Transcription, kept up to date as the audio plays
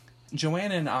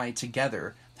Joanna and I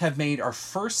together have made our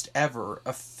first ever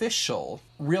official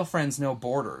Real Friends No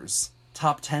Borders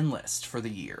top 10 list for the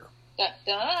year. Da,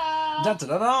 da, Da, da,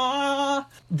 da, da.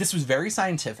 This was very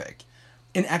scientific.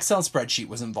 An Excel spreadsheet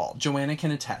was involved. Joanna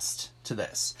can attest to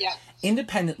this. Yeah.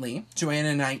 Independently, Joanna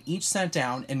and I each sat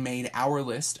down and made our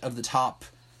list of the top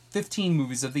 15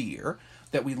 movies of the year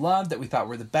that we loved, that we thought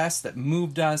were the best, that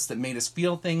moved us, that made us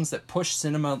feel things, that pushed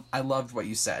cinema. I loved what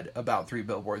you said about Three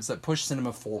Billboards, that pushed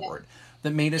cinema forward,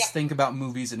 that made us think about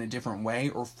movies in a different way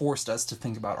or forced us to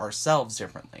think about ourselves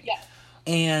differently. Yeah.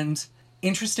 And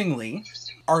interestingly,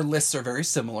 our lists are very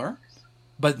similar,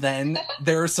 but then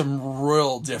there are some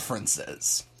real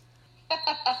differences.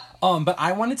 But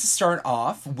I wanted to start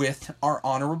off with our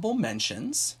honorable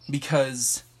mentions,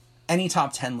 because any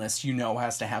top 10 list,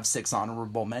 has to have 6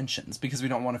 honorable mentions, because we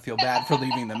don't want to feel bad for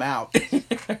leaving them out.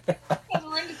 Because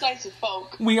we're indecisive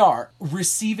folk. We are.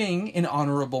 Receiving an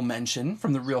honorable mention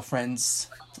from the Real Friends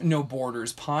No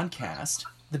Borders podcast,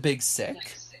 The Big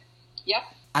Sick. Yep.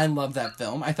 I love that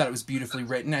film. I thought it was beautifully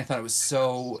written. I thought it was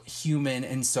so human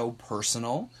and so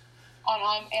personal.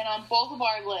 And on both of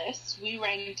our lists, we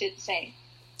ranked it the same.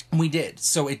 We did.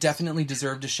 So it definitely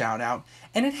deserved a shout out.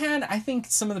 And it had, I think,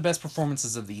 some of the best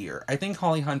performances of the year. I think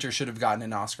Holly Hunter should have gotten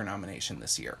an Oscar nomination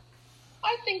this year.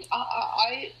 I think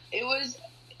it was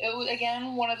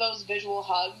again one of those visual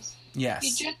hugs. Yes.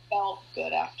 You just felt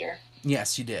good after.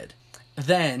 Yes, you did.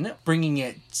 Then, bringing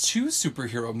it 2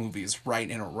 superhero movies right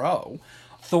in a row,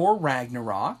 Thor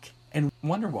Ragnarok and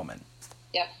Wonder Woman.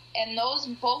 Yep. And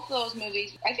both those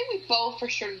movies, I think we both for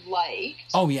sure liked.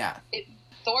 Oh, yeah.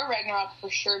 Thor Ragnarok for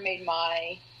sure made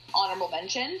my honorable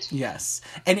mention. Yes.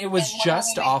 And it was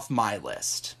just off my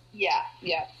list. Yeah,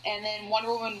 yeah. And then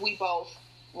Wonder Woman we both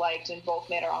liked and both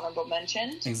made our honorable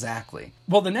mention. Exactly.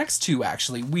 Well, the next 2,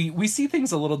 actually, we see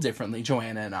things a little differently,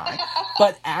 Joanna and I.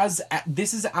 But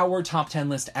this is our top 10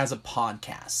 list as a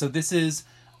podcast. So this is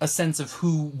a sense of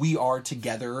who we are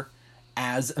together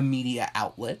as a media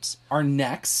outlet. Our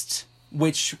next,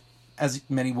 which, as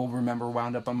many will remember,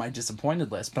 wound up on my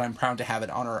disappointed list, but I'm proud to have it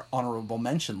on our honorable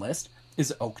mention list,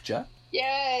 is Okja.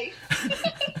 Yay!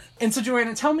 And so,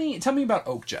 Joanna, tell me about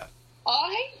Okja.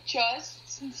 I just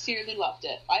sincerely loved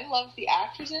it. I loved the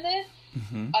actors in it.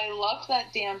 Mm-hmm. I loved that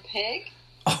damn pig.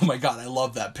 Oh my god, I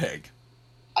love that pig.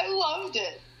 I loved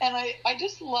it. And I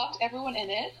just loved everyone in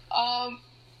it.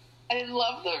 I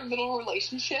loved their little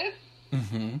relationship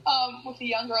with the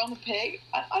young girl and the pig.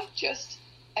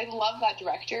 I love that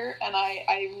director, and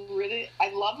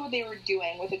I love what they were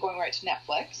doing with it going right to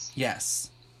Netflix. Yes.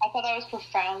 I thought that was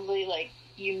profoundly,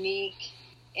 unique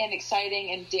and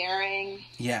exciting and daring.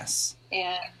 Yes.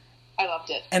 And I loved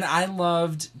it. And I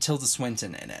loved Tilda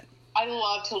Swinton in it. I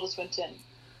love Tilda Swinton.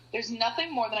 There's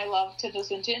nothing more than I love Tilda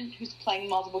Swinton, who's playing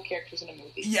multiple characters in a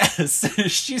movie. Yes.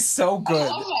 She's so good. I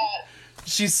love that.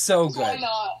 She's so good. Why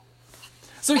not?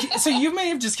 So you may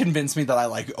have just convinced me that I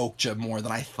like Okja more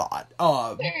than I thought.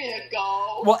 There you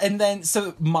go. Well, and then,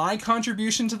 so my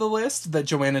contribution to the list that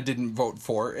Joanna didn't vote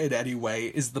for in any way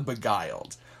is The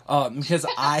Beguiled. Because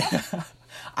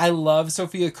I love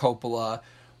Sofia Coppola.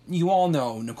 You all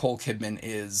know Nicole Kidman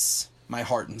is my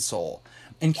heart and soul.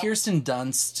 And Kirsten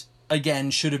Dunst, again,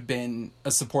 should have been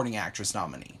a supporting actress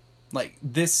nominee.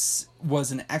 This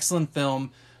was an excellent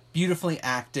film, beautifully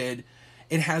acted.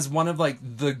 It has one of,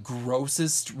 the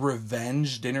grossest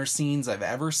revenge dinner scenes I've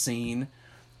ever seen.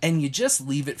 And you just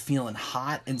leave it feeling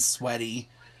hot and sweaty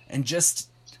and just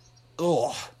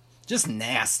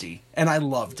nasty. And I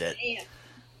loved it.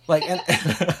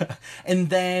 And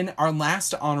then our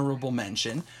last honorable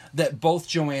mention that both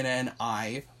Joanna and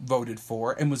I voted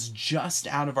for and was just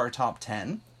out of our top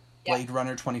 10, Blade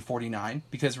Runner 2049.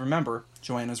 Because remember,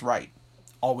 Joanna's right.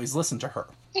 Always listen to her.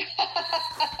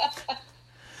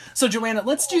 So, Joanna,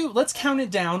 let's count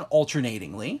it down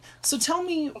alternatingly. So tell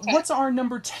me, what's our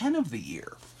number 10 of the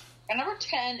year? Our number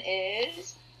 10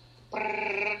 is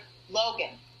Logan.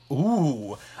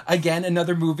 Ooh, again,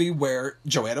 another movie where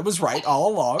Joanna was right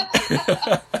all along.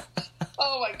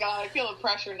 Oh my god, I feel the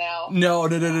pressure now.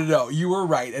 No. You were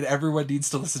right, and everyone needs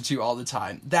to listen to you all the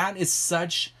time. That is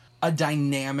such a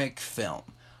dynamic film.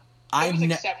 I've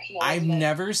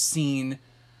never seen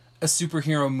a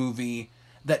superhero movie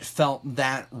that felt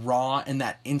that raw and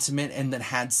that intimate and that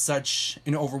had such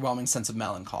an overwhelming sense of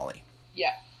melancholy.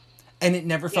 Yeah. And it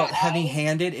never felt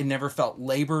heavy-handed. It never felt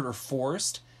labored or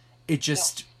forced. It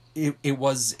just, it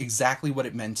was exactly what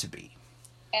it meant to be.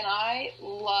 And I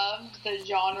loved the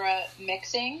genre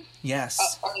mixing.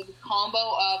 Yes. Or the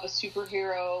combo of a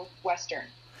superhero western.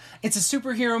 It's a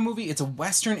superhero movie. It's a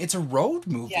western. It's a road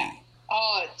movie. Yeah.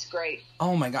 Oh, it's great.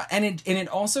 Oh my god. And it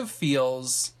also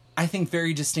feels, I think,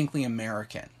 very distinctly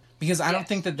American. Because I don't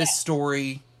think that this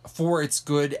story, for its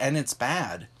good and its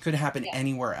bad, could happen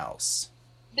anywhere else.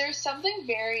 There's something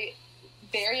very,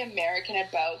 very American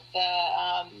about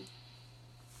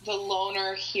the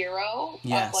loner hero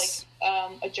of like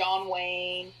a John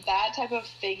Wayne, that type of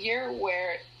figure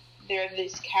where they're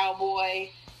this cowboy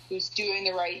who's doing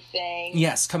the right thing.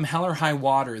 Yes, come hell or high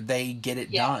water, they get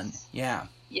it done. Yeah.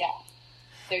 Yeah.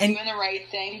 They're doing the right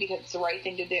thing because it's the right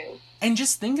thing to do. And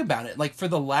just think about it, like for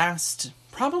the last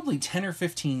probably 10 or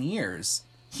 15 years,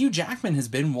 Hugh Jackman has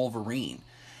been Wolverine.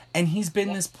 And he's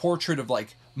been this portrait of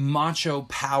like macho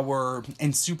power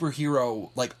and superhero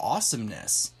like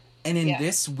awesomeness. And in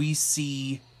this we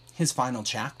see his final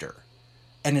chapter.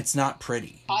 And it's not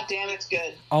pretty. Oh damn, it's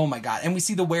good. Oh my god. And we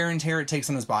see the wear and tear it takes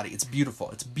on his body. It's beautiful.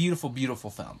 It's a beautiful, beautiful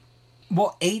film.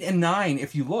 Well, 8 and 9,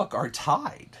 if you look, are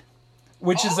tied.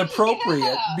 Which is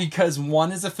appropriate because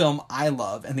one is a film I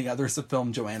love and the other is a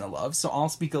film Joanna loves. So I'll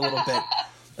speak a little bit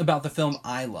about the film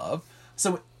I love.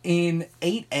 So in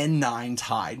 8 and 9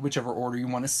 tied, whichever order you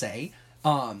want to say,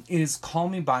 is Call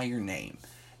Me By Your Name.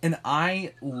 And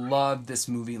I loved this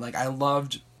movie. Like, I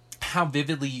loved how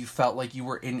vividly you felt like you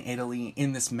were in Italy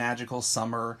in this magical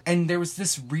summer. And there was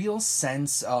this real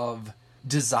sense of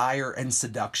desire and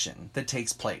seduction that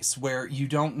takes place where you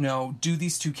don't know, do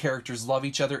these two characters love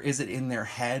each other? Is it in their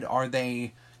head? Are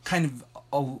they kind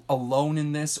of alone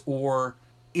in this, or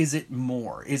is it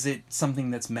more? Is it something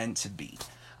that's meant to be?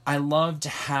 I loved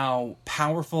how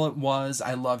powerful it was.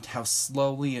 I loved how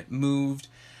slowly it moved.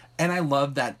 And I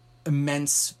loved that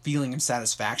immense feeling of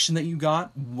satisfaction that you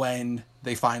got when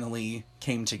they finally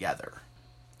came together.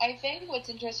 I think what's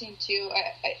interesting too,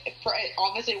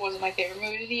 obviously it wasn't my favorite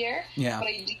movie of the year, but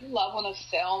I do love when a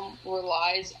film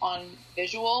relies on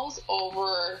visuals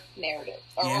over narrative,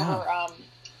 or over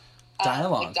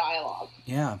dialogue. like dialogue.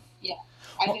 Yeah. Yeah.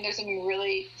 I think there's something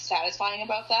really satisfying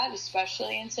about that,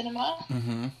 especially in cinema.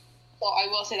 Mm-hmm. So I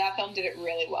will say that film did it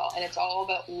really well, and it's all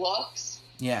about looks.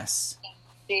 Yes.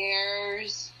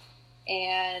 Stares,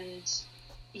 and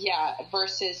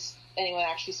versus anyone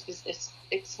actually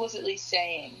explicitly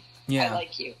saying, I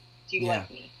like you. Do you like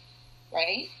me?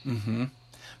 Right? Mm-hmm.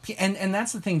 And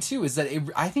that's the thing, too, is that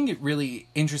I think it really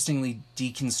interestingly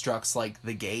deconstructs, like,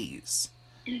 the gaze,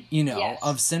 you know,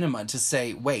 of cinema to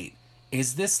say, wait,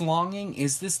 is this longing?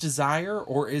 Is this desire?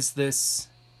 Or is this,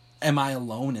 am I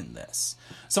alone in this?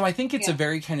 So I think it's a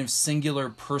very kind of singular,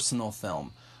 personal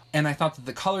film. And I thought that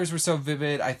the colors were so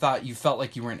vivid. I thought you felt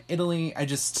like you were in Italy. I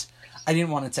didn't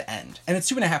want it to end. And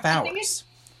it's 2.5 hours.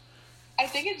 I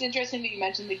think it's interesting that you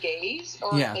mentioned the gaze,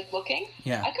 or like looking.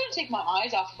 Yeah. I couldn't take my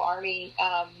eyes off of Armie,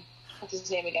 what's his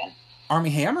name again?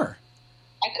 Armie Hammer.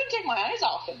 I couldn't take my eyes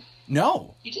off him.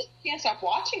 No. You just can't stop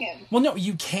watching him. Well, no,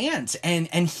 you can't. And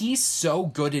he's so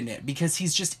good in it because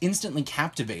he's just instantly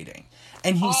captivating.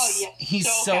 And he's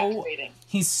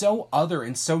so other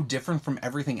and so different from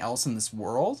everything else in this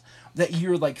world that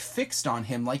you're like fixed on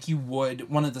him like you would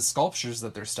one of the sculptures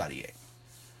that they're studying.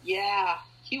 Yeah,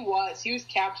 he was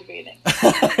captivating.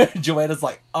 Joanna's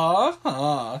like, all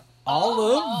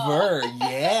over,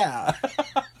 yeah.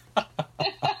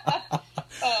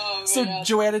 Oh, so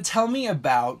Joanna, tell me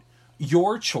about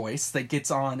your choice that gets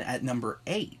on at number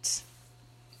 8.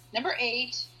 Number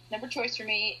choice for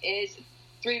me is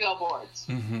 3 Billboards.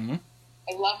 Mm-hmm.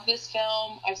 I love this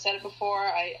film. I've said it before.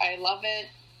 I love it.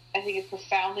 I think it's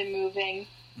profoundly moving.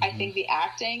 Mm-hmm. I think the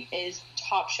acting is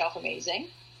top shelf amazing.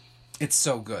 It's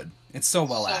so good. It's so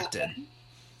well acted.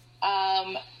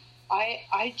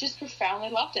 I just profoundly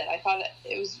loved it. I thought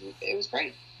it was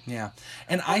great. Yeah.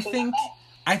 And I think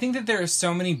that there are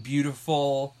so many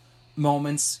beautiful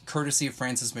moments courtesy of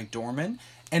Frances McDormand.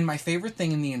 And my favorite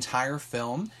thing in the entire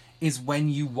film is when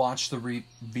you watch the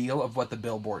reveal of what the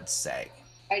billboards say.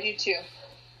 I do too.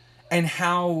 And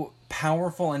how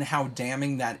powerful and how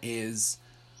damning that is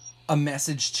a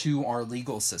message to our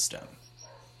legal system.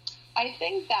 I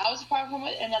think that was a powerful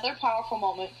moment. Another powerful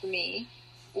moment for me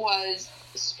was,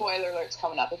 spoiler alerts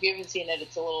coming up. If you haven't seen it,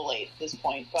 it's a little late at this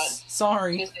point. But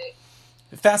sorry.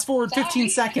 Fast forward 15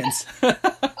 seconds.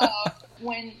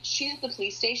 When she's at the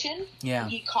police station, yeah.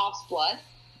 He coughs blood.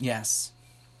 Yes.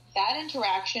 That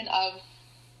interaction of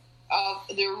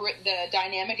the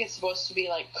dynamic is supposed to be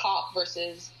like cop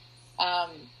versus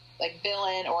like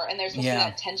villain, and there's supposed to be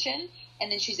that tension,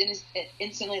 and then she's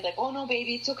instantly like, oh no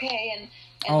baby, it's okay, and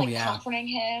comforting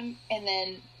him, and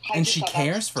then she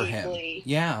cares for him.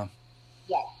 Yeah,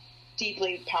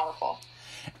 deeply powerful.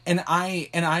 And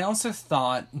I also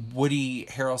thought Woody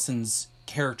Harrelson's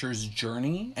character's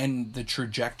journey and the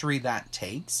trajectory that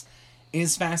takes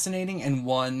is fascinating, and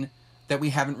one that we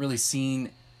haven't really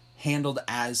seen handled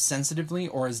as sensitively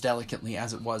or as delicately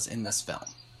as it was in this film.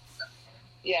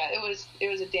 Yeah, it was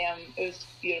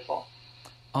beautiful.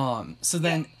 So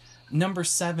then number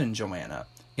 7, Joanna,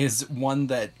 is one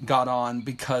that got on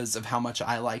because of how much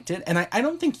I liked it. And I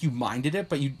don't think you minded it,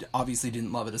 but you obviously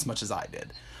didn't love it as much as I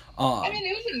did. I mean,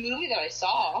 it was a movie that I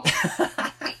saw.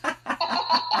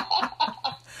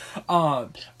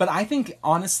 But I think,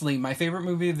 honestly, my favorite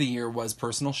movie of the year was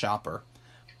Personal Shopper.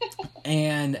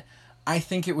 And I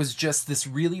think it was just this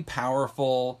really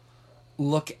powerful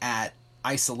look at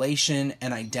isolation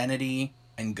and identity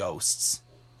and ghosts.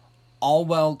 All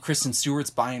while Kristen Stewart's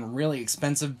buying really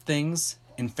expensive things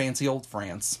in fancy old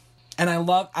France. And I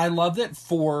love that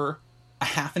for a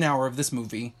half an hour of this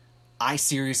movie, I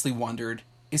seriously wondered,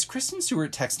 is Kristen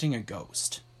Stewart texting a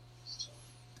ghost?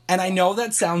 And I know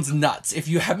that sounds nuts. If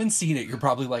you haven't seen it, you're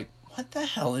probably like, what the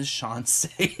hell is Sean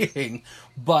saying?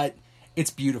 But it's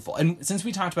beautiful. And since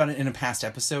we talked about it in a past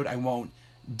episode, I won't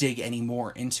dig any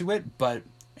more into it, but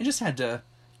I just had to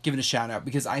give it a shout out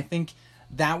because I think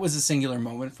that was a singular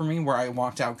moment for me where I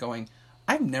walked out going,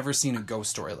 I've never seen a ghost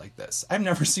story like this. I've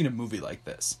never seen a movie like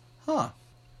this. Huh.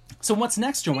 So what's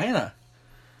next, Joanna?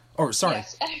 Or, sorry.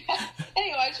 Yes.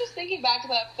 Anyway, I was just thinking back to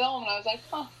that film, and I was like,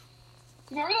 huh.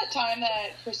 Remember that time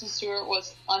that Kristen Stewart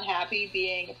was unhappy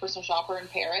being a personal shopper in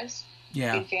Paris?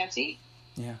 Yeah. Being fancy?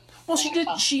 Yeah. Well, she did.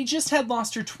 She just had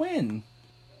lost her twin.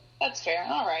 That's fair.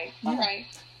 All right. All right.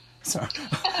 Sorry.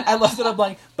 I love that I'm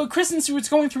like, but Kristen Stewart's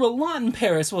going through a lot in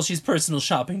Paris while she's personal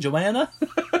shopping, Joanna.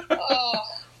 Oh,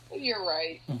 you're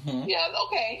right. Mm-hmm. Yeah,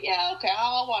 okay.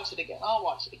 I'll watch it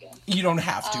again. You don't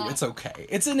have to. It's okay.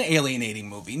 It's an alienating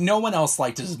movie. No one else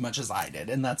liked it as much as I did,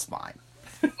 and that's fine.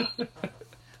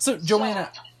 So,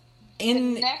 Joanna, the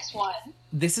next one.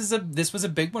 This was a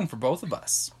big one for both of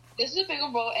us. This is a big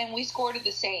one, and we scored it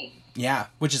the same. Yeah,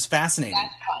 which is fascinating.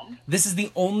 That's fun. This is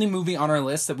the only movie on our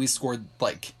list that we scored,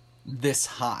 like, this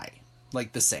high.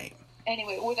 Like, the same.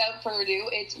 Anyway, without further ado,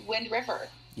 it's Wind River.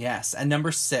 Yes, and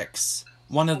number 6.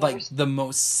 One of, like, the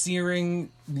most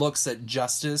searing looks at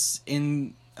justice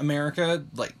in America,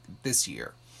 like, this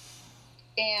year.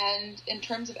 And in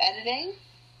terms of editing,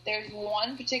 there's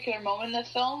one particular moment in the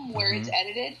film where it's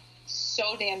edited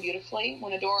so damn beautifully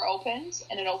when a door opens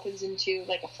and it opens into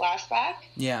like a flashback.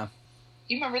 Yeah.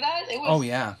 Do you remember that? Oh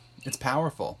yeah. It's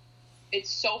powerful. It's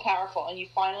so powerful, and you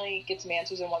finally get some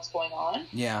answers on what's going on.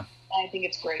 Yeah. And I think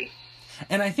it's great.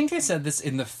 And I think I said this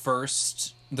in the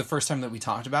first time that we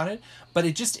talked about it, but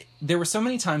there were so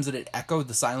many times that it echoed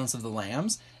the Silence of the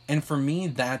Lambs, and for me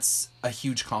that's a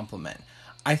huge compliment.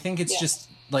 I think it's just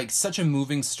like such a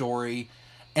moving story,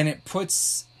 and it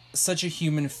puts such a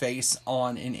human face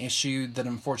on an issue that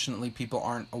unfortunately people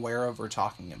aren't aware of or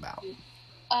talking about.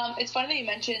 It's funny that you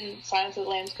mentioned Silence of the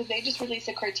Lambs because they just released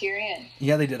a Criterion.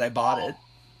 Yeah, they did. I bought it.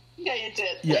 Yeah, you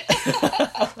did. Yeah.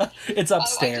 It's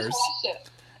upstairs. I just watched it.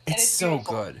 It's so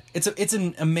beautiful. Good. It's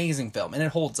an amazing film, and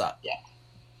it holds up. Yeah.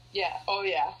 Yeah. Oh,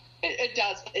 yeah. It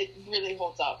does. It really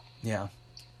holds up. Yeah.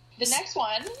 The next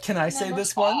one. Can I say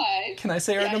this 5. One? Can I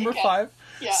say our number 5?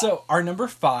 Yeah. So our number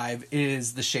 5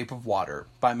 is The Shape of Water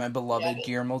by my beloved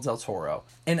Guillermo del Toro.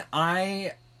 And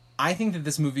I think that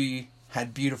this movie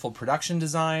had beautiful production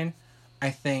design.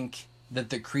 I think that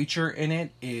the creature in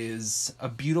it is a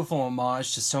beautiful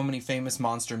homage to so many famous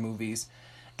monster movies.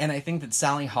 And I think that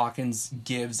Sally Hawkins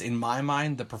gives, in my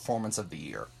mind, the performance of the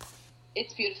year.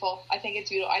 It's beautiful. I think it's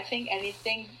beautiful. I think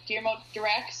anything Guillermo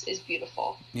directs is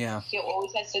beautiful. Yeah. He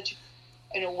always has such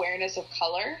an awareness of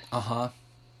color. Uh-huh.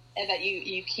 And that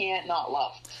you can't not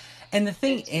love. And the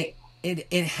thing,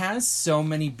 it has so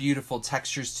many beautiful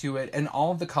textures to it, and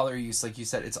all of the color use, like you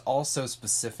said, it's all so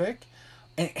specific.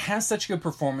 And it has such good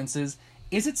performances.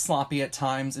 Is it sloppy at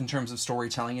times in terms of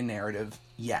storytelling and narrative?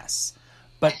 Yes.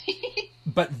 But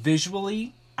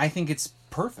visually, I think it's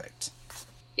perfect.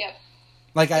 Yep.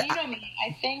 Like you know me,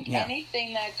 I think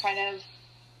anything that kind of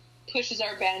pushes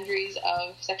our boundaries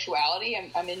of sexuality,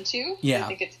 I'm into. Yeah. I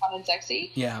think it's fun and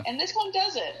sexy. Yeah. And this one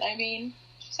does it. I mean,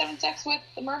 she's having sex with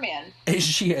the merman.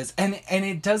 She is. And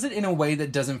it does it in a way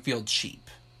that doesn't feel cheap.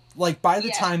 Like, by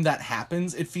the time that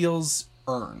happens, it feels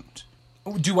earned.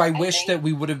 Do I wish that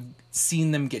we would have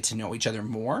seen them get to know each other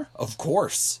more? Of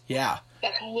course. Yeah.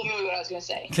 That's literally what I was going to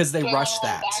say. Because they rushed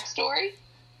that. Backstory?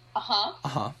 Uh-huh.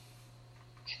 Uh-huh.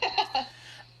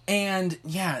 And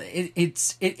yeah,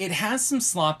 it has some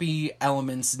sloppy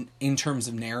elements in terms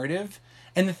of narrative,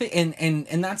 and the thing,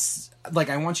 and that's like,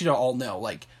 I want you to all know,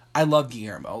 like, I love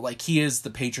Guillermo, like, he is the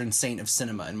patron saint of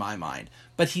cinema in my mind,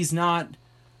 but he's not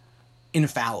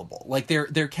infallible. Like,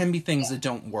 there can be things that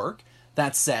don't work.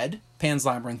 That said, Pan's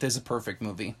Labyrinth is a perfect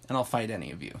movie, and I'll fight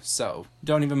any of you. So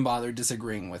don't even bother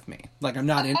disagreeing with me. Like, I'm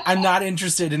not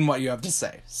interested in what you have to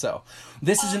say. So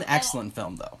this is an excellent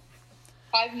film, though.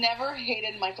 I've never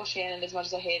hated Michael Shannon as much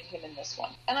as I hated him in this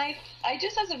one. And I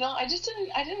just, as a villain,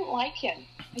 I didn't like him.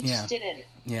 I just didn't.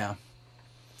 Yeah.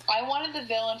 I wanted the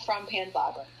villain from Pan's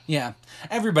Labyrinth. Yeah.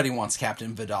 Everybody wants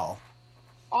Captain Vidal.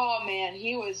 Oh man,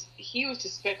 he was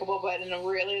despicable, but in a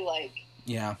really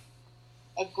Yeah.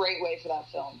 a great way for that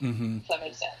film. Mm-hmm. If that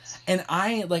makes sense. And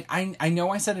I know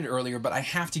I said it earlier, but I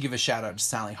have to give a shout out to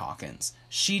Sally Hawkins.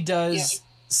 She does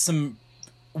some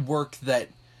work that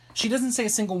she doesn't say a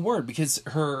single word because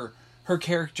her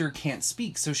character can't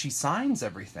speak, so she signs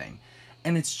everything.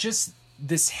 And it's just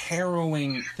this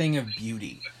harrowing thing of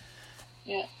beauty.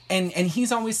 Yeah. And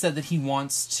he's always said that he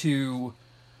wants to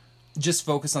just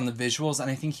focus on the visuals, and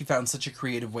I think he found such a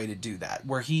creative way to do that,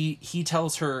 where he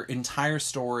tells her entire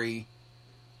story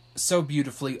so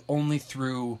beautifully only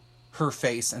through her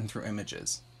face and through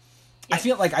images. Yeah. I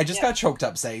feel like I just got choked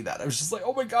up saying that. I was just like,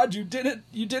 oh my God, you did it,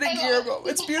 Guillermo.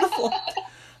 It's beautiful.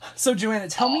 So Joanna,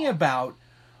 tell me about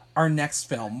our next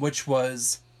film, which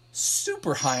was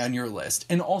super high on your list,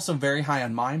 and also very high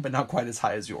on mine, but not quite as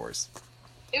high as yours.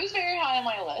 It was very high on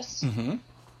my list. Mm-hmm.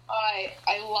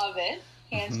 I love it,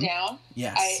 hands down.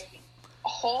 Yes. I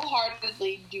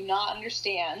wholeheartedly do not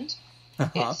understand.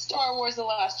 It's Star Wars: The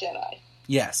Last Jedi.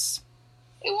 Yes.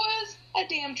 It was a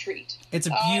damn treat. It's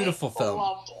a beautiful film. I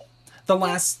loved it.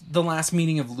 The last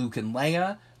meeting of Luke and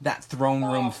Leia, that throne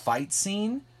room fight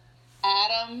scene.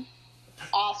 Adam,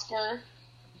 Oscar,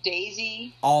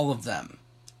 Daisy. All of them.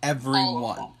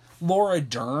 Everyone. Laura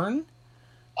Dern.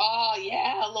 Oh,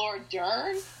 yeah, Laura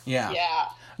Dern. Yeah. Yeah.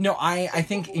 No, I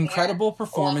think incredible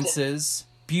performances,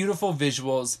 beautiful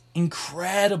visuals,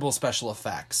 incredible special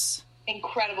effects.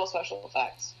 Incredible special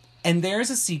effects. And there's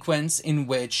a sequence in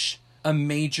which a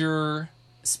major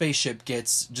spaceship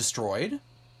gets destroyed,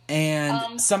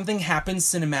 and something happens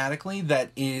cinematically that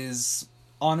is,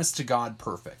 honest to God,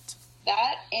 perfect.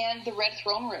 That and the Red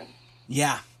Throne Room.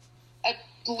 Yeah. It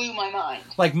blew my mind.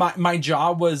 Like, my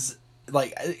jaw was,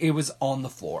 like, it was on the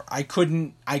floor. I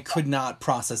could not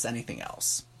process anything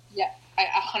else. Yeah, I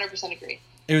 100% agree.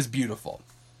 It was beautiful.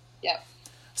 Yep.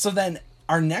 So then,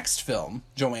 our next film,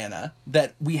 Joanna,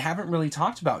 that we haven't really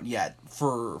talked about yet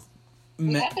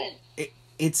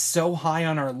it's so high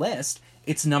on our list,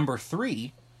 it's number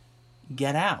 3,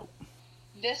 Get Out.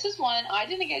 This is one, I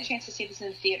didn't get a chance to see this in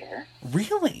the theater.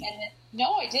 Really?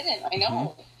 No, I didn't. I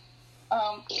know.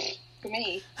 For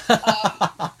me. But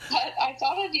I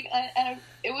thought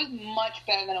it was much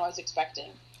better than I was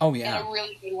expecting. Oh, yeah. In a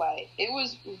really good way. It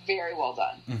was very well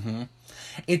done. Mm-hmm.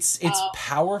 It's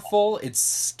powerful, it's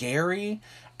scary,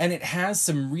 and it has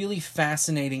some really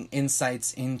fascinating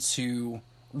insights into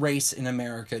race in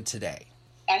America today.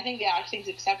 I think the acting's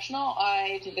exceptional.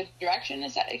 I think the direction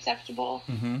is acceptable.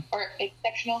 Mm-hmm. Or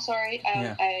exceptional, sorry.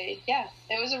 It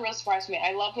was a real surprise to me.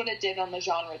 I loved what it did on the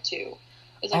genre, too.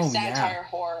 It was like satire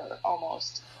horror,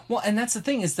 almost. Well, and that's the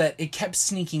thing, is that it kept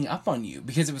sneaking up on you,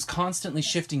 because it was constantly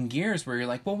shifting gears where you're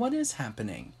like, well, what is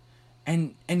happening?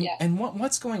 And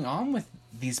what's going on with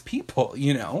these people,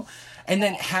 you know? And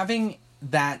then having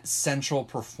that central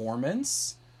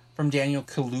performance from Daniel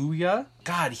Kaluuya,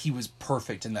 God, he was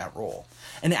perfect in that role.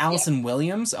 And Allison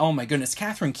Williams, oh my goodness,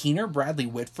 Catherine Keener, Bradley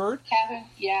Whitford.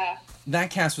 That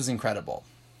cast was incredible.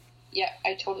 Yeah,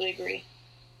 I totally agree.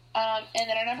 And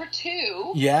then our number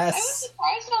 2. Yes. I was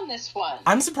surprised on this one.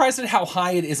 I'm surprised at how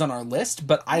high it is on our list,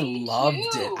 but I loved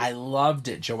it. I loved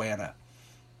it, Joanna.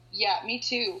 Yeah, me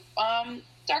too.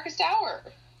 Darkest Hour.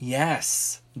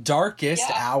 Yes.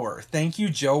 Darkest Hour. Thank you,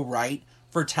 Joe Wright,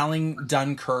 for telling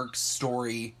Dunkirk's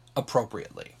story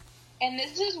appropriately. And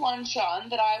this is one, Sean,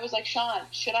 that I was like, Sean,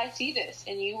 should I see this?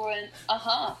 And you went,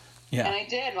 uh-huh. Yeah. And I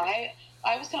did.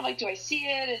 I was kind of like, do I see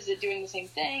it? Is it doing the same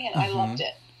thing? And I loved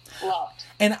it. Loved.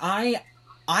 And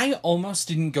I almost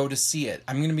didn't go to see it.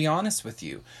 I'm going to be honest with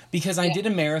you. Because I did a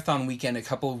marathon weekend a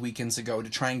couple of weekends ago to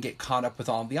try and get caught up with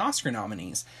all of the Oscar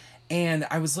nominees. And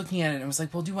I was looking at it and I was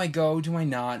like, well, do I go? Do I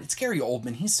not? It's Gary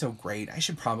Oldman. He's so great. I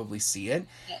should probably see it.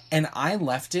 Yeah. And I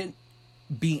left it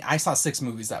I saw 6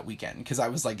 movies that weekend because I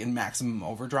was like in maximum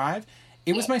overdrive.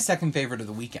 It was my second favorite of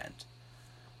the weekend.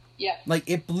 Yeah. Like,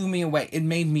 it blew me away. It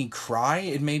made me cry.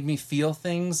 It made me feel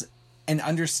things and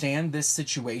understand this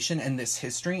situation and this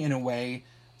history in a way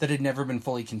that had never been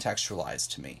fully contextualized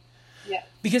to me. Yeah.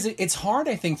 Because it's hard,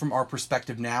 I think, from our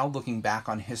perspective now, looking back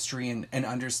on history and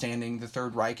understanding the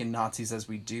Third Reich and Nazis as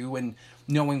we do, and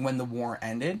knowing when the war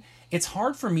ended, it's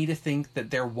hard for me to think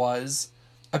that there was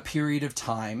a period of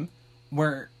time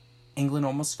where England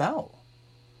almost fell.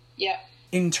 Yeah.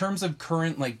 In terms of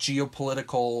current, like,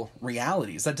 geopolitical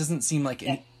realities, that doesn't seem like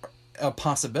a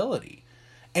possibility.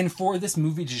 And for this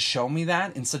movie to show me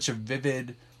that in such a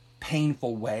vivid,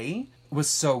 painful way was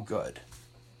so good.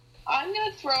 I'm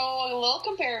going to throw a little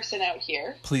comparison out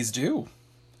here. Please do.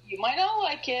 You might not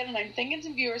like it, and I'm thinking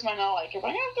some viewers might not like it, but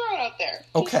I'm going to throw it out there.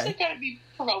 Okay. Just to kind of be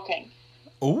provoking.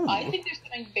 Ooh. I think there's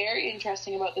something very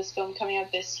interesting about this film coming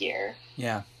out this year.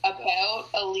 Yeah. About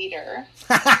a leader.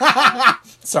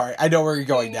 Sorry, I know where you're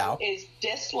going now. Is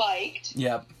disliked.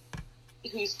 Yep.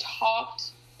 Who's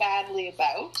talked badly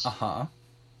about. Uh-huh.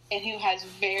 And who has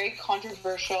very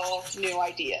controversial new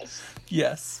ideas.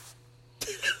 Yes.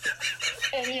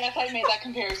 And yes, I made that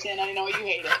comparison. I know you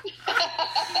hate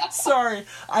it. Sorry,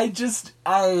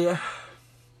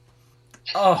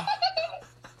 Oh.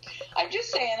 I'm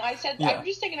just saying, I'm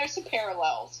just thinking there's some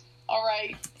parallels,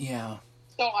 alright? Yeah.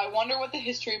 So I wonder what the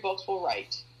history books will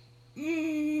write.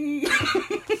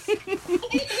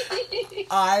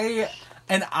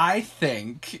 I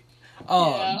think,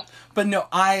 but no,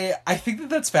 I think that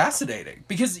that's fascinating,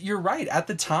 because you're right, at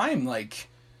the time, like,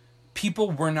 people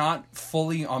were not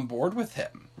fully on board with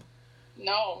him.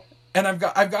 No. And I've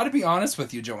got to be honest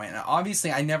with you, Joanna.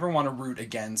 Obviously, I never want to root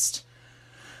against...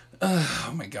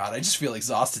 oh my god, I just feel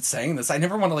exhausted saying this. I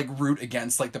never want to, like, root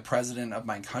against, like, the president of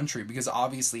my country, because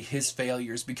obviously his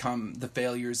failures become the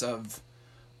failures of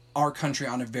our country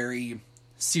on a very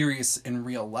serious and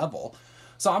real level.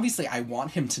 So obviously I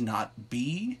want him to not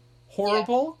be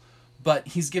horrible, but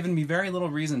he's given me very little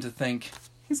reason to think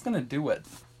he's gonna do it.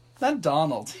 That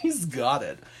Donald, he's got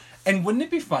it. And wouldn't it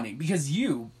be funny, because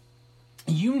you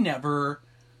never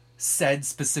said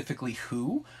specifically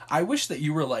who. I wish that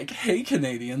you were like, hey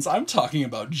Canadians, I'm talking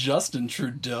about Justin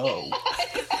Trudeau.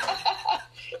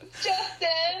 Justin!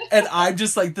 And I'm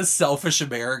just like the selfish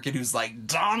American who's like,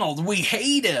 Donald, we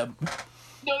hate him.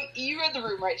 No, you read the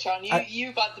room right, Sean.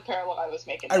 You got the parallel I was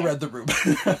making there. I read the room.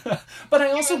 But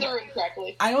I also... You read the room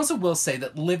correctly. I also will say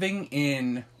that living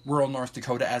in rural North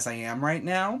Dakota as I am right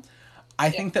now, I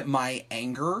think that my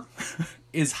anger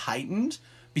is heightened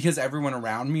because everyone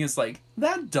around me is like,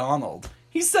 that Donald,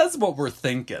 he says what we're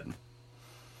thinking.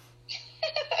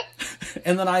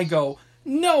 And then I go,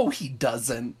 no, he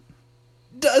doesn't.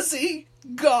 Does he?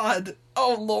 God.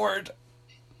 Oh, Lord.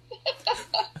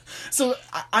 So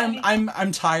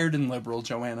I'm tired and liberal,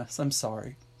 Joanna. So I'm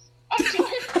sorry. I'm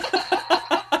sorry.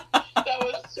 That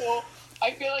was so...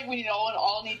 I feel like we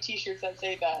all need t-shirts that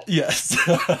say that. Yes.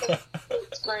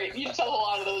 It's great. You'd sell a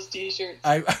lot of those t-shirts.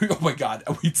 Oh my god,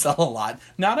 we'd sell a lot.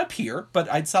 Not up here,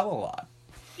 but I'd sell a lot.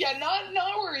 Yeah, not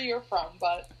where you're from,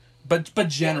 but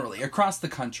generally across the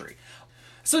country.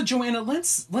 So Joanna,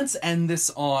 let's end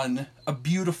this on a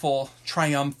beautiful,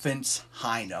 triumphant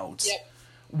high note. Yep.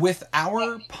 With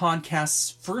our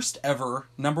podcast's first ever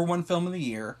 #1 film of the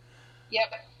year.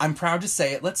 Yep. I'm proud to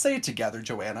say it. Let's say it together,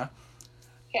 Joanna.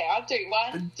 Okay, I'll do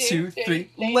 1, 2, 2, 3.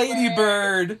 3. Lady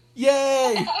Bird!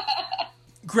 Yay!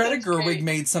 Greta That's Gerwig great.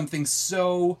 made something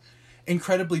so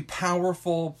incredibly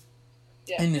powerful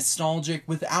and nostalgic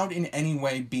without in any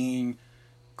way being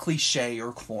cliche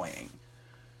or cloying.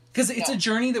 Because it's a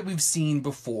journey that we've seen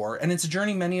before, and it's a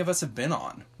journey many of us have been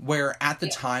on, where at the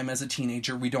time as a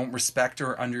teenager we don't respect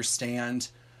or understand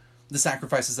the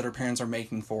sacrifices that our parents are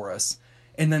making for us.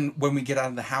 And then when we get out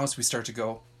of the house, we start to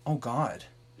go, oh God,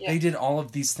 they did all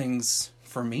of these things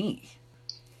for me.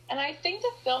 And I think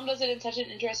the film does it in such an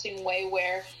interesting way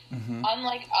where,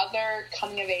 unlike other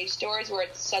coming-of-age stories where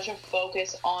it's such a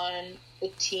focus on the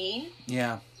teen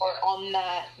or on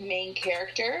that main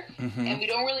character, and we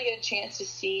don't really get a chance to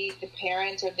see the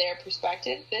parents or their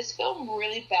perspective, this film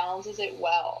really balances it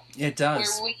well. It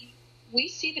does. Where we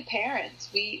see the parents,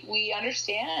 we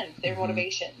understand their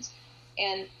motivations,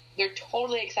 and they're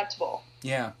totally acceptable.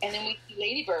 Yeah. And then we see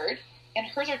Lady Bird, and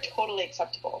hers are totally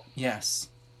acceptable. Yes.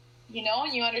 You know,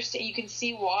 and you understand, you can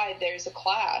see why there's a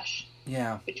clash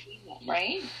between them,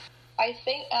 right? I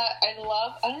think, I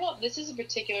don't know, this is a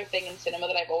particular thing in cinema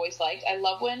that I've always liked. I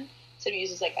love when cinema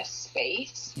uses, like, a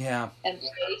space and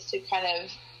place to kind of,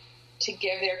 to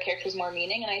give their characters more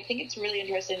meaning, and I think it's really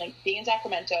interesting, like, being in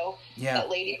Sacramento, that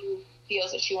lady who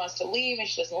feels that she wants to leave, and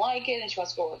she doesn't like it, and she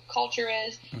wants to go where culture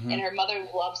is, and her mother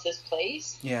loves this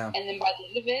place, and then by the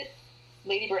end of it,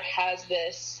 Lady Bird has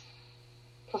this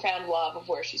profound love of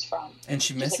where she's from. And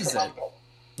she misses it.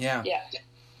 Yeah.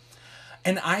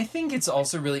 And I think it's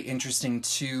also really interesting,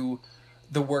 too,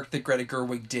 the work that Greta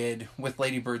Gerwig did with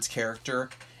Lady Bird's character,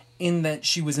 in that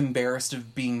she was embarrassed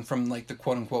of being from, like, the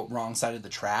quote-unquote wrong side of the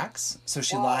tracks. So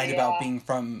she lied about being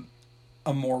from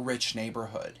a more rich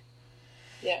neighborhood.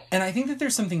 Yeah. And I think that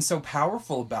there's something so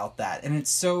powerful about that. And it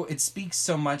speaks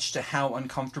so much to how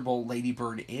uncomfortable Lady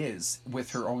Bird is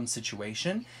with her own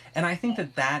situation. And I think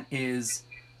that is,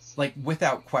 like,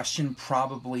 without question,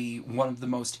 probably one of the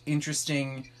most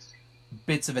interesting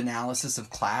bits of analysis of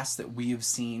class that we have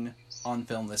seen on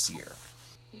film this year.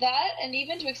 That, and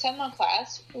even to extend on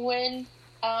class, when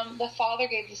the father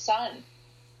gave the son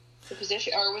the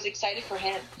position, or was excited for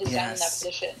him, his son in that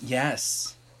position.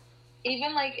 Yes.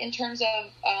 Even, like, in terms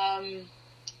of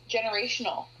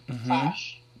generational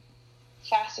clash.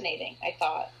 Fascinating, I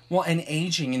thought. Well, and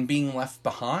aging and being left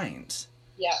behind.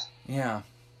 Yeah. Yeah.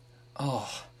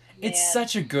 Oh, it's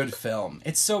such a good film.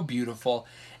 It's so beautiful.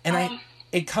 And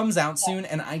it comes out soon,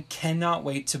 and I cannot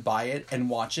wait to buy it and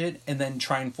watch it, and then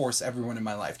try and force everyone in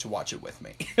my life to watch it with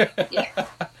me. Yeah.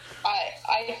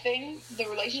 I think the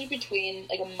relationship between,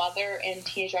 like, a mother and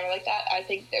teenage daughter like that, I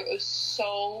think it was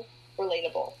so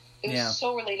relatable. It was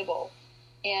so relatable.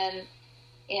 And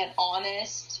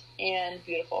honest and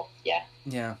beautiful. Yeah.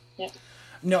 Yeah. Yeah.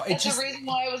 No, That's the reason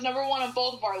why it was number one on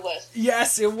both of our lists.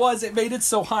 Yes, it was. It made it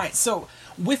so high. So,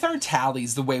 with our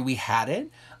tallies, the way we had it,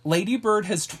 Lady Bird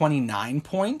has 29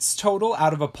 points total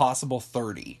out of a possible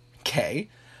 30. Okay.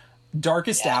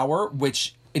 Darkest Hour,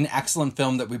 which an excellent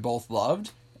film that we both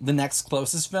loved, the next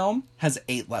closest film has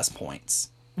 8 less points.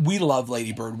 We love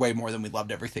Lady Bird way more than we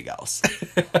loved everything else.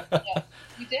 Yeah,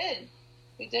 we did.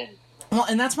 We did. Well,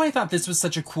 and that's why I thought this was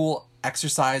such a cool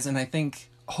exercise, and I think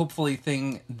hopefully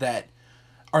thing that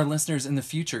our listeners in the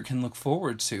future can look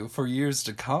forward to for years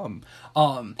to come.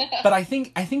 But I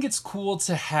think it's cool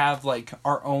to have, like,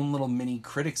 our own little mini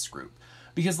critics group,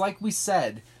 because, like we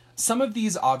said, some of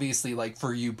these obviously, like,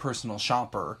 for you personal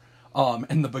shopper,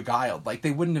 and The Beguiled, like,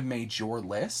 they wouldn't have made your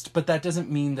list, but that doesn't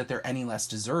mean that they're any less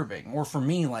deserving. Or for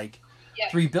me, like,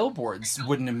 Three Billboards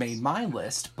wouldn't have made my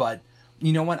list, but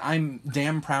you know what? I'm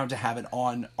damn proud to have it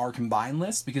on our combined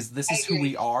list, because this is who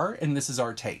we are, and this is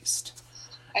our taste.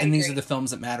 And these are the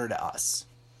films that matter to us.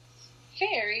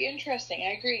 Very interesting.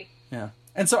 I agree. Yeah.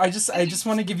 And so I just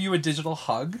want to give you a digital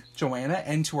hug, Joanna,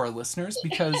 and to our listeners,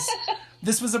 because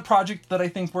this was a project that I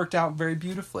think worked out very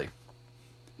beautifully.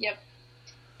 Yep.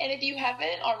 And if you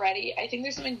haven't already, I think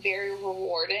there's something very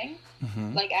rewarding,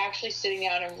 like actually sitting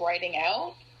down and writing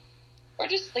out, or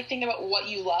just, like, thinking about what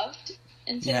you loved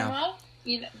in cinema,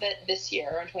 you know, that this year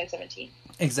or in 2017.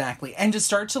 Exactly. And to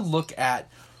start to look at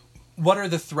what are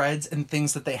the threads and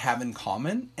things that they have in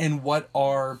common, and what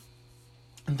are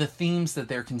the themes that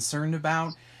they're concerned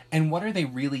about, and what are they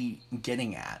really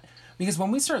getting at. Because when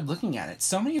we start looking at it,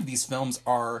 so many of these films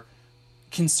are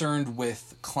concerned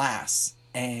with class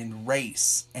and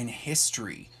race and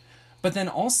history. But then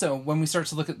also, when we start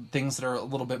to look at things that are a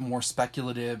little bit more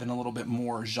speculative and a little bit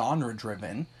more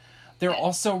genre-driven, they're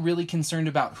also really concerned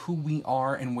about who we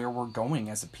are and where we're going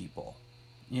as a people.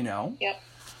 You know? Yep.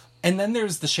 And then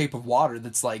there's The Shape of Water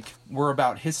that's like, we're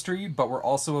about history, but we're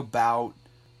also about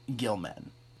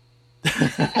Gilman.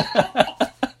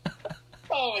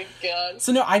 Oh my god.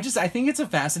 So no, I think it's a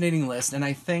fascinating list, and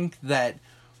I think that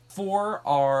for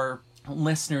our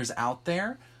listeners out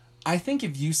there, I think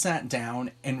if you sat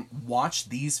down and watched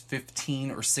these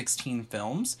 15 or 16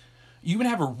 films, you would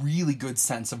have a really good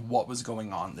sense of what was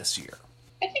going on this year.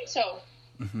 I think so.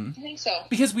 I think so.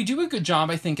 Because we do a good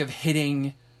job, I think, of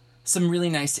hitting some really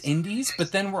nice indies,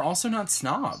 but then we're also not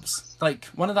snobs. Like,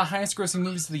 one of the highest grossing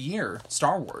movies of the year,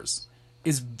 Star Wars,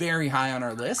 is very high on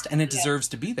our list, and it deserves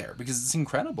to be there because it's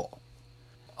incredible.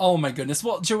 Oh my goodness.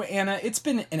 Well, Joanna, it's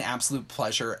been an absolute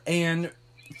pleasure. And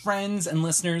friends and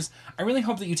listeners, I really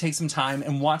hope that you take some time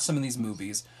and watch some of these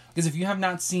movies, because if you have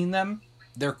not seen them,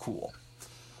 they're cool.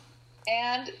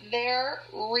 And they're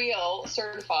real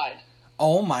certified.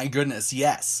 Oh my goodness,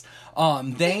 yes.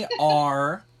 They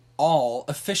are all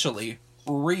officially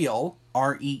real,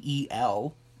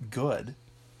 REEL, good.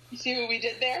 You see what we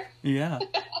did there? Yeah.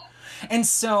 And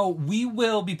so we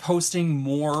will be posting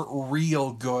more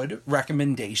real good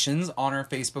recommendations on our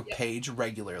Facebook page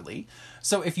regularly.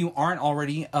 So if you aren't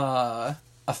already a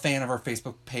fan of our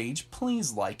Facebook page,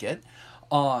 please like it.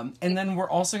 And then we're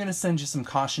also going to send you some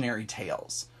cautionary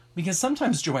tales. Because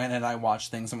sometimes Joanna and I watch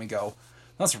things and we go,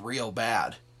 that's real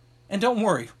bad. And don't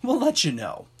worry, we'll let you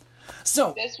know.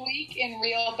 So this week in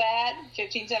Real Bad,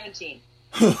 1517.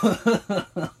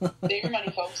 Save your money,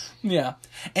 folks. Yeah.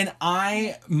 And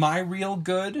my real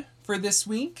good for this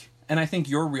week, and I think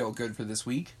your real good for this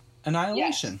week,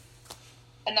 Annihilation. Yes.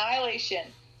 Annihilation.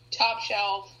 Top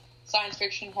shelf, science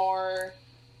fiction horror,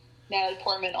 Natalie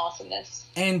Portman awesomeness.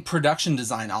 And production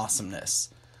design awesomeness.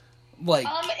 Like,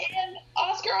 and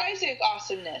Oscar Isaac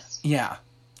awesomeness. Yeah.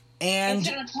 And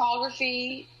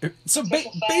cinematography. So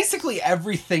basically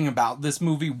everything about this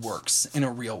movie works in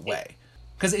a real way.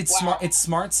 Because it's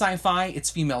smart sci-fi,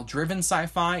 it's female-driven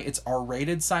sci-fi, it's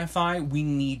R-rated sci-fi. We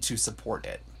need to support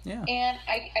it. Yeah. And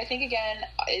I think, again,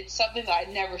 it's something that I'd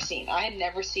never seen. I had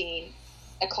never seen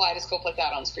a kaleidoscope like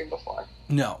that on screen before.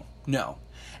 No.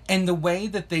 And the way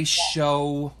that they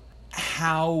show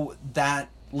how that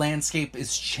landscape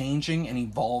is changing and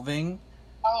evolving.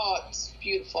 Oh, it's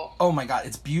beautiful. Oh my god,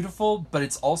 it's beautiful, but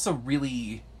it's also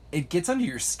really, it gets under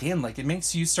your skin. Like, it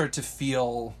makes you start to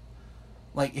feel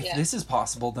like, if this is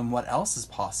possible, then what else is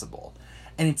possible?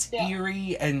 And it's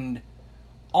eerie, and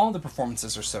all the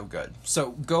performances are so good.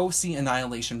 So go see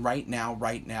Annihilation right now,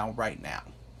 right now, right now.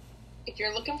 If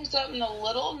you're looking for something a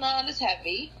little not as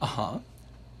heavy,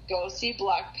 go see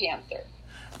Black Panther.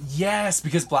 Yes,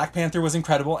 because Black Panther was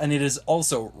incredible, and it is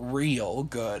also real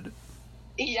good.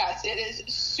 Yes, it is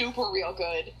super real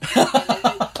good. And it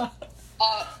is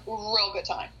a real good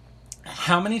time.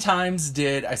 How many times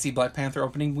did I see Black Panther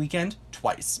opening weekend?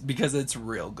 Twice, because it's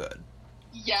real good.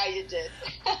 Yeah, you did.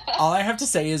 All I have to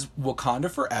say is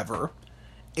Wakanda Forever.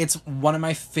 It's one of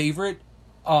my favorite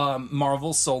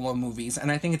Marvel solo movies,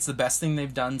 and I think it's the best thing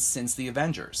they've done since the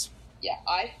Avengers. Yeah,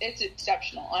 it's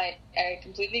exceptional. I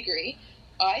completely agree.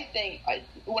 I think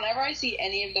whenever I see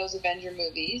any of those Avenger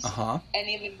movies,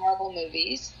 any of the Marvel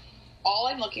movies, all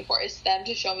I'm looking for is them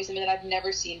to show me something that I've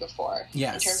never seen before.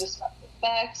 Yes. In terms of special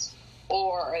effects,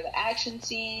 or the action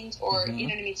scenes, or, you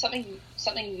know what I mean,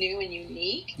 something new and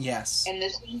unique. Yes. And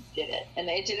this one did it. And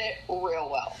they did it real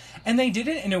well. And they did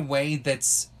it in a way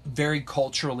that's very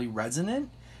culturally resonant,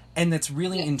 and that's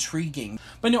really intriguing.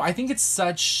 But no, I think it's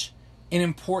such an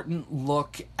important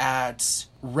look at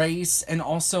race, and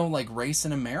also like race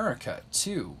in America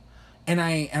too. And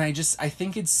I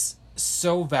think it's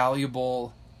so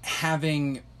valuable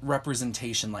having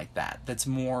representation like that that's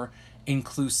more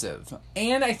inclusive.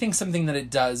 And I think something that it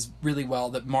does really well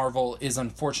that Marvel is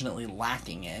unfortunately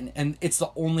lacking in, and it's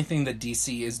the only thing that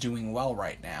DC is doing well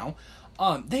right now,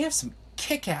 they have some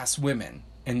kick-ass women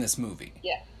in this movie.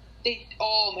 Yeah.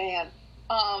 Oh man.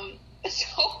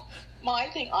 So my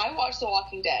thing, I watched The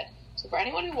Walking Dead. So for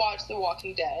anyone who watched The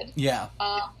Walking Dead,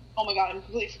 oh my god, I'm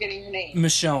completely forgetting her name.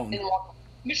 Michonne.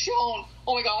 Michonne.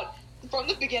 Oh my god. From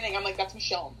the beginning, I'm like, that's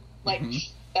Michonne. Like,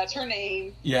 that's her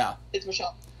name. Yeah. It's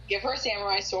Michonne. Give her a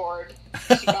samurai sword.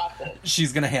 She got this.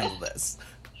 She's gonna handle this.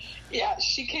 Yeah,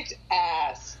 she kicked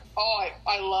ass. Oh,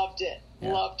 I loved it.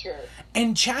 Yeah. Loved her.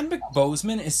 And Chadwick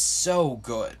Boseman is so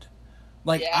good.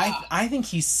 Like, I think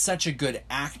he's such a good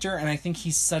actor, and I think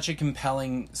he's such a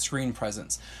compelling screen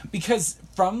presence. Because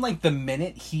from, like, the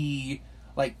minute he,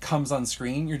 like, comes on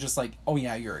screen, you're just like, oh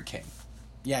yeah, you're a king.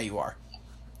 Yeah, you are.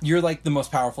 You're, like, the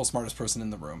most powerful, smartest person in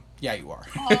the room. Yeah, you are.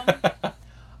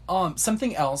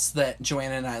 Something else that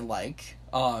Joanna and I like,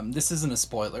 this isn't a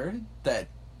spoiler, that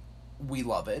we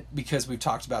love it, because we've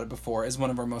talked about it before, as one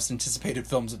of our most anticipated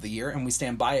films of the year, and we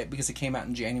stand by it because it came out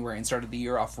in January and started the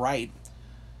year off right.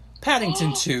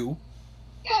 Paddington 2.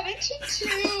 Paddington 2!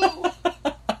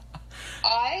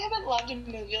 I haven't loved a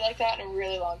movie like that in a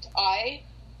really long time. I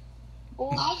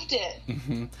loved it.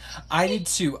 Mm-hmm. I did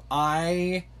too.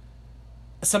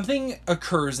 Something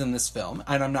occurs in this film,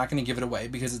 and I'm not going to give it away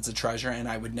because it's a treasure and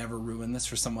I would never ruin this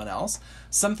for someone else.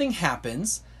 Something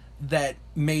happens that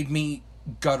made me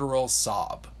guttural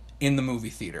sob in the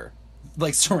movie theater.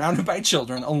 Like, surrounded by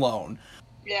children, alone.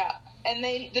 Yeah, and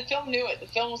the film knew it. The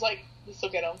film was like, this will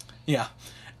get them. Yeah.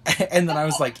 And then I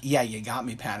was like, yeah, you got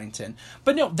me, Paddington.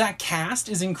 But no, that cast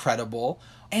is incredible.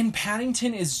 And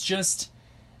Paddington is just...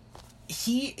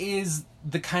 he is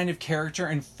the kind of character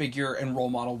and figure and role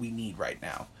model we need right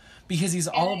now. Because he's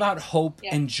all about hope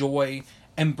and joy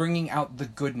and bringing out the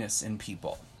goodness in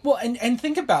people. Well, and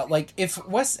think about, like, if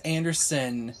Wes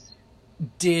Anderson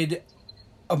did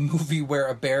a movie where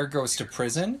a bear goes to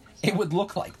prison, it would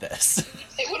look like this.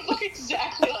 It would look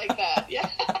exactly like that, yeah.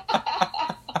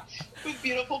 With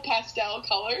beautiful pastel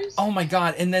colors. Oh my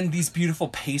god, and then these beautiful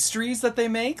pastries that they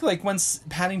make, like once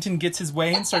Paddington gets his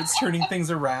way and starts turning things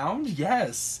around.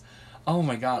 Yes. Oh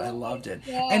my god, I loved it.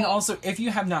 Yeah. And also, if you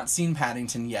have not seen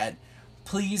Paddington yet,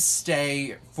 please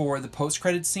stay for the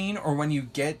post-credit scene, or when you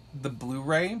get the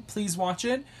Blu-ray, please watch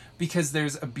it, because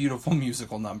there's a beautiful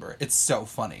musical number. It's so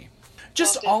funny.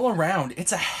 Just all around,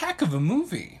 it's a heck of a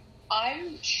movie.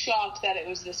 I'm shocked that it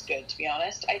was this good, to be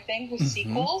honest. I think with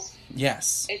sequels,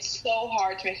 yes, it's so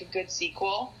hard to make a good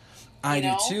sequel. I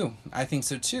do too. I think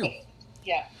so too.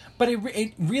 Yeah. But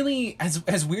it really,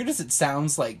 as weird as it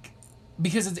sounds, like,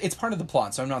 because it's part of the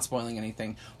plot, so I'm not spoiling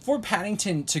anything. For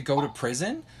Paddington to go to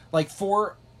prison, like,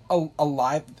 for a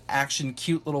live action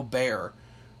cute little bear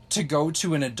to go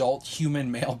to an adult human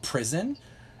male prison,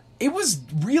 it was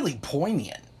really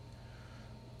poignant.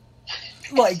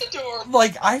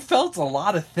 Like, I felt a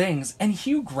lot of things, and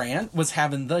Hugh Grant was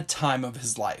having the time of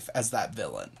his life as that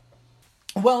villain.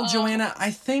 Well, Joanna,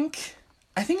 I think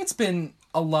it's been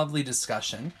a lovely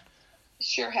discussion.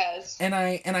 Sure has. And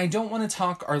I don't want to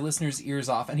talk our listeners' ears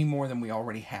off any more than we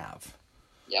already have.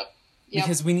 Yep.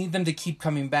 Because we need them to keep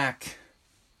coming back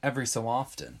every so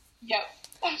often. Yep,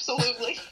 absolutely.